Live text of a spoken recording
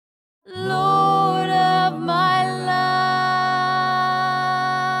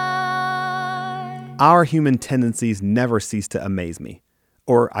Our human tendencies never cease to amaze me.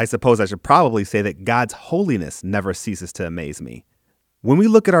 Or I suppose I should probably say that God's holiness never ceases to amaze me. When we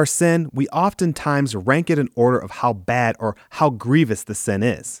look at our sin, we oftentimes rank it in order of how bad or how grievous the sin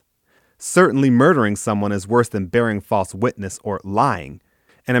is. Certainly murdering someone is worse than bearing false witness or lying.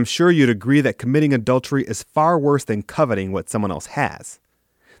 And I'm sure you'd agree that committing adultery is far worse than coveting what someone else has.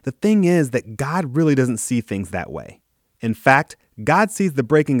 The thing is that God really doesn't see things that way. In fact, God sees the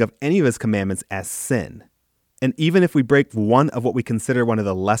breaking of any of his commandments as sin. And even if we break one of what we consider one of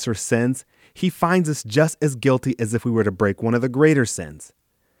the lesser sins, he finds us just as guilty as if we were to break one of the greater sins.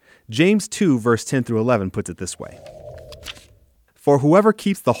 James 2, verse 10 through 11 puts it this way. For whoever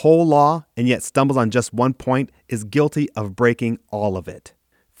keeps the whole law and yet stumbles on just one point is guilty of breaking all of it.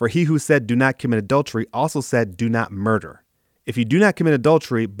 For he who said, do not commit adultery, also said, do not murder. If you do not commit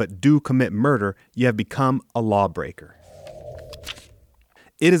adultery, but do commit murder, you have become a lawbreaker.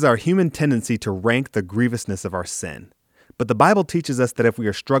 It is our human tendency to rank the grievousness of our sin. But the Bible teaches us that if we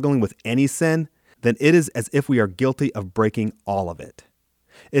are struggling with any sin, then it is as if we are guilty of breaking all of it.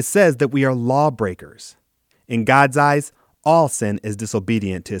 It says that we are lawbreakers. In God's eyes, all sin is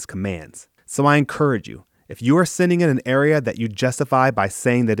disobedient to his commands. So I encourage you, if you are sinning in an area that you justify by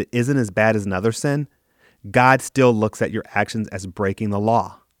saying that it isn't as bad as another sin, God still looks at your actions as breaking the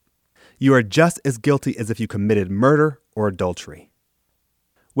law. You are just as guilty as if you committed murder or adultery.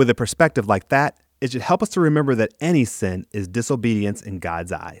 With a perspective like that, it should help us to remember that any sin is disobedience in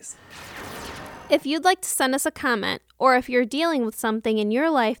God's eyes. If you'd like to send us a comment, or if you're dealing with something in your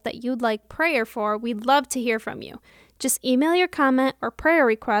life that you'd like prayer for, we'd love to hear from you. Just email your comment or prayer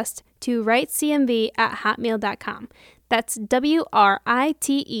request to writecmv@hotmail.com. That's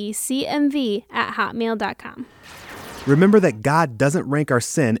WRITECMV@hotmail.com. Remember that God doesn't rank our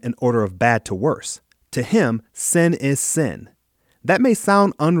sin in order of bad to worse. To him, sin is sin. That may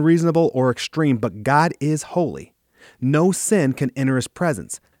sound unreasonable or extreme, but God is holy. No sin can enter his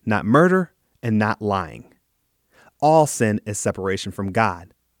presence, not murder and not lying. All sin is separation from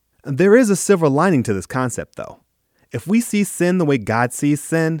God. There is a silver lining to this concept, though. If we see sin the way God sees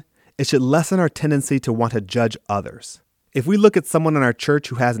sin, it should lessen our tendency to want to judge others. If we look at someone in our church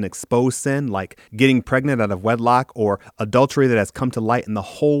who has an exposed sin, like getting pregnant out of wedlock or adultery that has come to light and the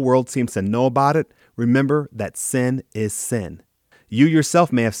whole world seems to know about it, remember that sin is sin. You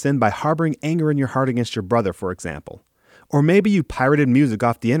yourself may have sinned by harboring anger in your heart against your brother, for example. Or maybe you pirated music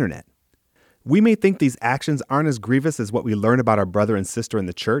off the internet. We may think these actions aren't as grievous as what we learn about our brother and sister in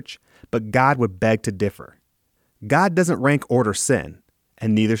the church, but God would beg to differ. God doesn't rank order sin,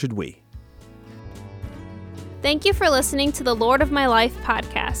 and neither should we. Thank you for listening to the Lord of My Life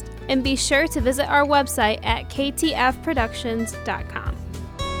podcast, and be sure to visit our website at ktfproductions.com.